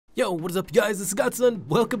Yo, what is up, you guys? This is Godson.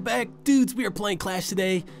 Welcome back. Dudes, we are playing Clash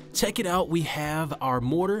today. Check it out. We have our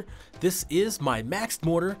mortar. This is my maxed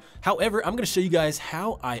mortar. However, I'm going to show you guys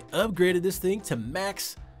how I upgraded this thing to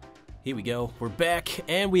max. Here we go. We're back,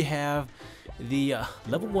 and we have the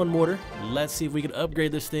level 1 mortar. Let's see if we can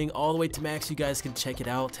upgrade this thing all the way to max. You guys can check it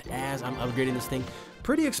out as I'm upgrading this thing.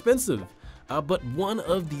 Pretty expensive. But one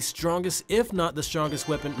of the strongest, if not the strongest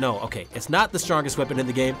weapon. No, okay, it's not the strongest weapon in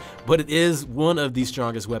the game, but it is one of the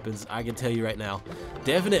strongest weapons, I can tell you right now.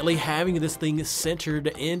 Definitely having this thing centered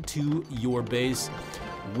into your base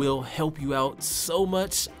will help you out so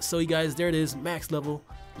much. So you guys, there it is, max level.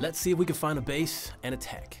 Let's see if we can find a base and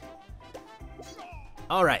attack.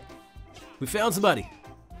 All right, we found somebody.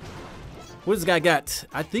 What does this guy got?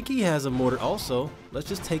 I think he has a mortar also. Let's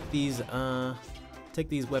just take these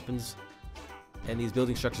weapons and these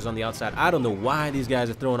building structures on the outside. I don't know why these guys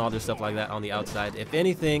are throwing all their stuff like that on the outside. If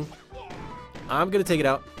anything, I'm gonna take it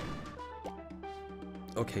out.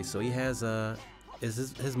 Okay, so he has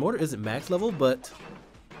his mortar isn't max level, but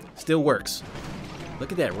still works.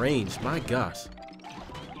 Look at that range, my gosh.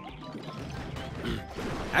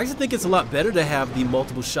 I actually think it's a lot better to have the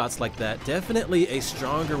multiple shots like that. Definitely a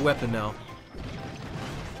stronger weapon now.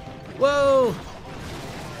 Whoa!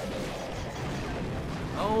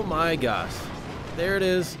 Oh my gosh. There it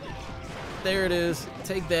is. There it is.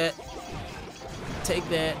 Take that. Take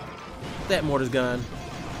that. That mortar's gone.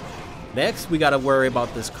 Next, we gotta worry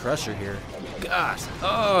about this crusher here. Gosh.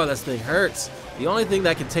 Oh, this thing hurts. The only thing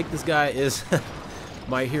that can take this guy is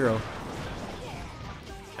my hero.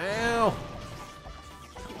 Ow.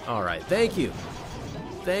 Alright, thank you.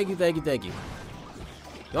 Thank you, thank you, thank you.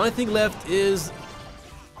 The only thing left is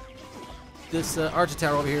this archer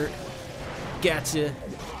tower over here. Gotcha.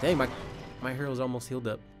 Dang, my hero's almost healed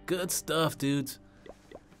up. Good stuff, dudes.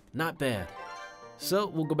 Not bad. So,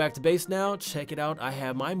 we'll go back to base now. Check it out. I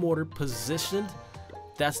have my mortar positioned.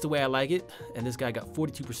 That's the way I like it. And this guy got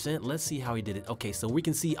 42%. Let's see how he did it. Okay, so we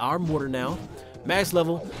can see our mortar now. Max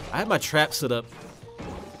level. I have my trap set up.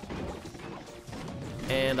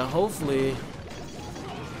 And hopefully,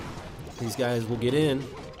 these guys will get in.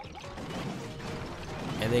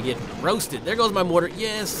 And they get roasted. There goes my mortar.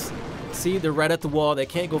 Yes! See, they're right at the wall. They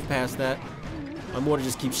can't go past that. My mortar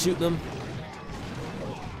just keeps shooting them.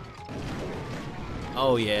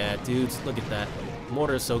 Oh yeah, dudes, look at that.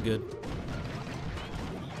 Mortar is so good.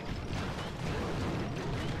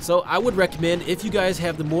 So I would recommend, if you guys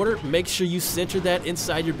have the mortar, make sure you center that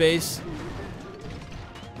inside your base.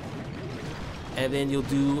 And then you'll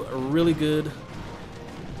do really good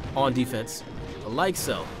on defense. Like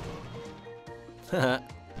so.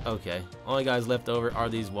 Okay, only guys left over are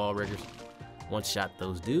these wall riggers. One shot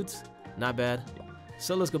those dudes, not bad.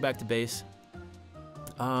 So let's go back to base.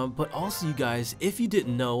 But also, you guys, if you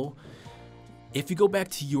didn't know, if you go back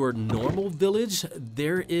to your normal village,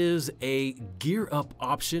 there is a gear up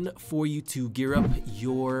option for you to gear up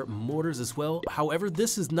your mortars as well. However,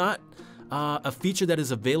 this is not a feature that is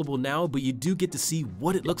available now, but you do get to see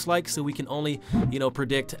what it looks like, so we can only,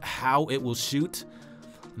 predict how it will shoot.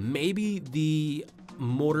 Maybe the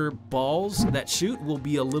mortar balls that shoot will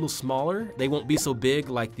be a little smaller. They won't be so big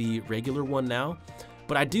like the regular one now.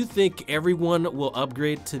 But I do think everyone will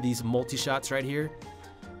upgrade to these multi-shots right here.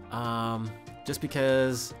 Just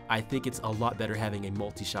because I think it's a lot better having a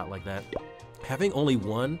multi-shot like that. Having only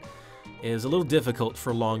one is a little difficult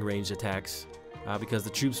for long-range attacks because the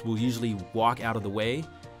troops will usually walk out of the way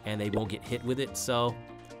and they won't get hit with it. So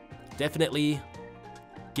definitely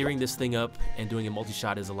gearing this thing up and doing a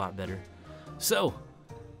multi-shot is a lot better. So,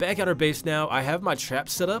 back at our base now. I have my trap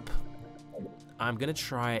set up. I'm gonna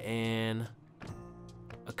try and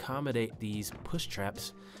accommodate these push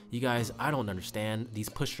traps. You guys, I don't understand. These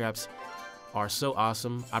push traps are so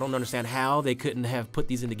awesome. I don't understand how they couldn't have put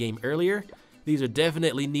these in the game earlier. These are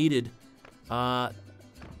definitely needed to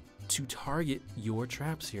target your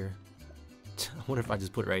traps here. I wonder if I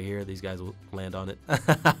just put it right here, these guys will land on it.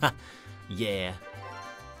 Yeah.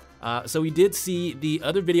 So we did see the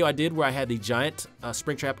other video I did where I had the giant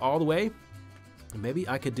spring trap all the way. Maybe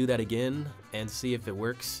I could do that again and see if it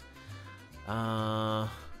works. I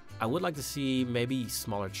would like to see maybe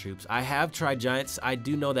smaller troops. I have tried giants. I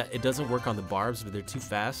do know that it doesn't work on the barbs, but they're too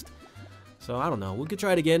fast. So I don't know. We could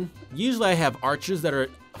try it again. Usually I have archers that are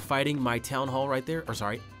fighting my town hall right there. Or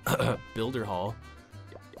sorry, builder hall.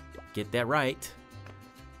 Get that right.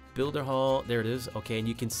 Builder hall, there it is. Okay, and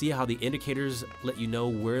you can see how the indicators let you know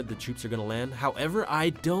where the troops are going to land. However, I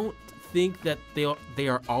don't think that they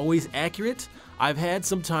are always accurate. I've had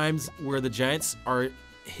some times where the giants are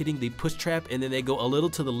hitting the push trap and then they go a little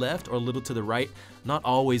to the left or a little to the right, not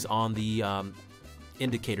always on the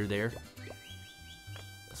indicator there.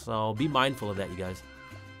 So be mindful of that, you guys.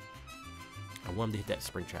 I want him to hit that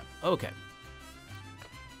spring trap. Okay.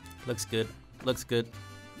 Looks good. Looks good.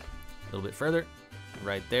 A little bit further.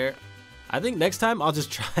 Right there. I think next time I'll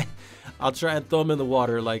just try. I'll try and throw them in the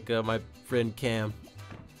water like my friend Cam.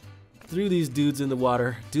 Threw these dudes in the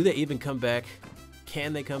water. Do they even come back?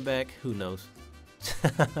 Can they come back? Who knows?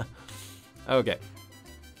 Okay.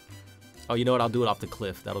 Oh, you know what? I'll do it off the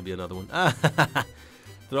cliff. That'll be another one.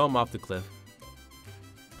 Throw them off the cliff.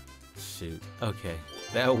 Shoot. Okay.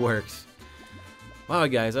 That works. Wow,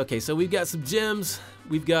 guys. Okay, so we've got some gems.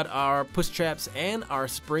 We've got our push traps and our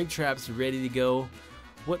spring traps ready to go.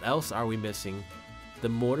 What else are we missing? The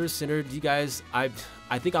mortar center. You guys, I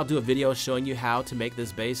think I'll do a video showing you how to make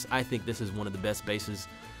this base. I think this is one of the best bases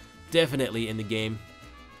definitely in the game.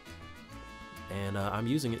 And I'm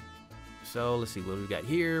using it. So let's see what we've got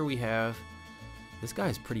here. We have, this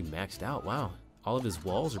guy's pretty maxed out. Wow. All of his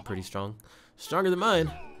walls are pretty strong. Stronger than mine.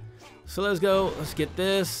 So let's go. Let's get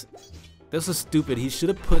this. This is stupid. He should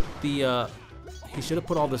have put the, he should have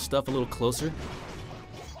put all this stuff a little closer.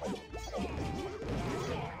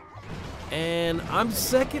 And I'm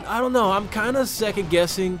second, I don't know, I'm kind of second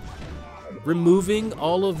guessing removing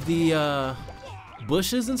all of the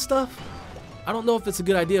bushes and stuff. I don't know if it's a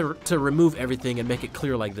good idea to remove everything and make it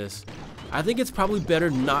clear like this. I think it's probably better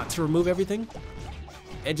not to remove everything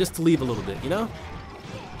and just to leave a little bit, you know?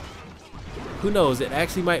 Who knows, it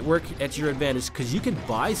actually might work at your advantage because you can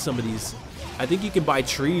buy some of these. I think you can buy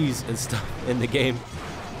trees and stuff in the game.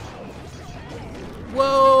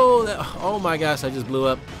 Whoa, oh my gosh, I just blew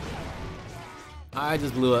up. I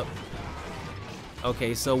just blew up.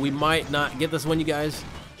 Okay, so we might not get this one, you guys.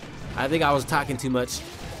 I think I was talking too much.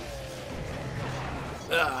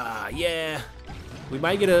 Yeah. We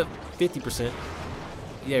might get a 50%.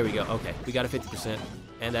 There we go. Okay, we got a 50%.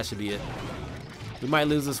 And that should be it. We might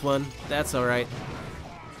lose this one. That's all right.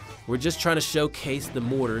 We're just trying to showcase the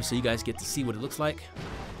mortar so you guys get to see what it looks like.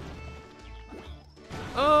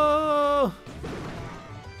 Oh!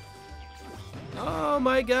 Oh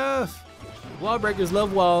my gosh. Wall breakers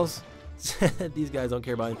love walls. These guys don't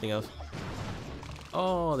care about anything else.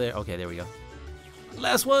 Oh, there. Okay, there we go.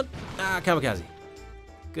 Last one. Kamikaze.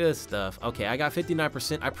 Good stuff. Okay, I got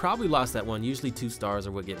 59%. I probably lost that one. Usually 2 stars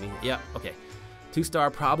are what get me. Yeah, okay.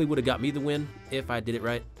 2-star probably would have got me the win if I did it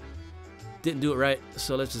right. Didn't do it right,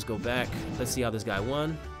 so let's just go back. Let's see how this guy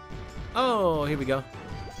won. Oh, here we go.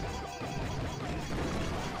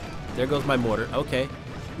 There goes my mortar. Okay,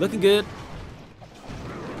 looking good.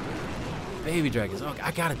 Baby dragons. Oh,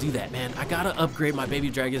 I gotta do that, man. I gotta upgrade my baby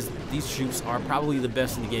dragons. These troops are probably the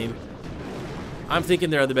best in the game. I'm thinking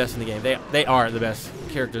they're the best in the game. They are the best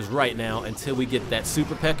characters right now until we get that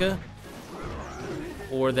Super P.E.K.K.A.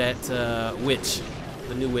 or that witch,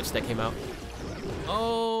 the new witch that came out.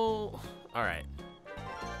 Oh, all right.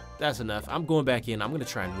 That's enough. I'm going back in. I'm gonna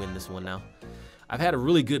try and win this one now. I've had a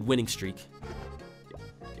really good winning streak.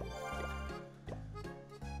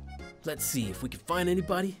 Let's see if we can find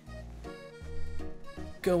anybody.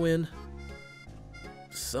 Go in.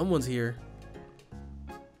 Someone's here.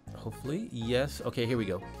 Hopefully, yes. Okay, here we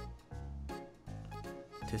go.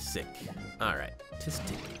 Tis sick. All right, tis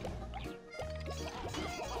tick.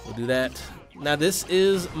 We'll do that. Now this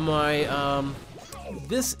is my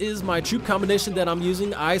troop combination that I'm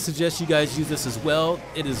using. I suggest you guys use this as well.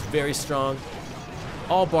 It is very strong.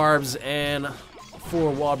 All barbs and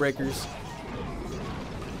 4 wall breakers.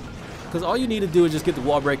 Because all you need to do is just get the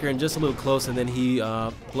wall breaker in just a little close, and then he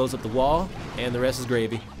blows up the wall, and the rest is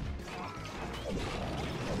gravy.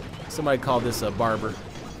 Somebody called this a barber.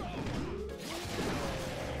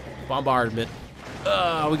 Bombardment.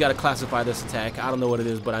 We gotta classify this attack. I don't know what it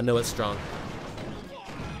is, but I know it's strong.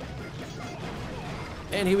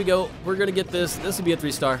 And here we go. We're gonna get this. This will be a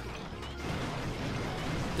 3-star.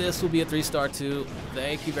 This will be a 3-star too.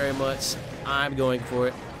 Thank you very much. I'm going for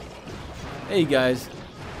it. Hey guys.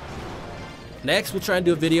 Next, we'll try and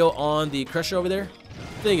do a video on the Crusher over there.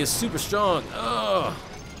 Thing is super strong. Oh.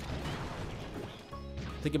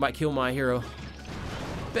 I think it might kill my hero.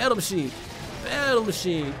 Battle machine. Battle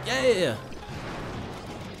machine. Yeah.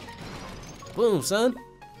 Boom, son.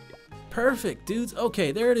 Perfect, dudes.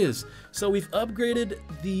 Okay, there it is. So we've upgraded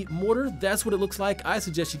the mortar. That's what it looks like. I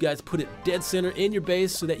suggest you guys put it dead center in your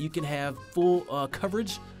base so that you can have full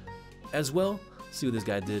coverage as well. Let's see what this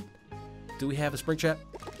guy did. Do we have a spring trap?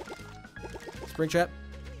 Spring trap.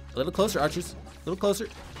 A little closer, archers. A little closer.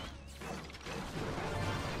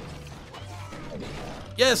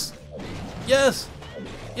 Yes. Yes.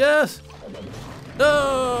 Yes.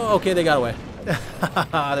 No. Okay, they got away.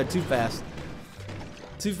 They're too fast.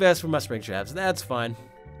 Too fast for my spring traps. That's fine.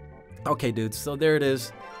 Okay, dudes. So there it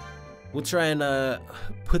is. We'll try and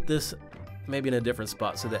put this maybe in a different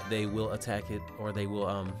spot so that they will attack it or they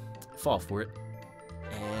will fall for it.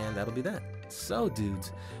 And that'll be that. So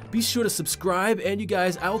dudes, be sure to subscribe, and you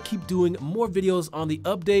guys, I will keep doing more videos on the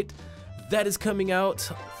update that is coming out.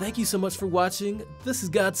 Thank you so much for watching. This is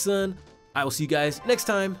Godson. I will see you guys next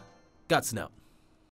time. Godson out.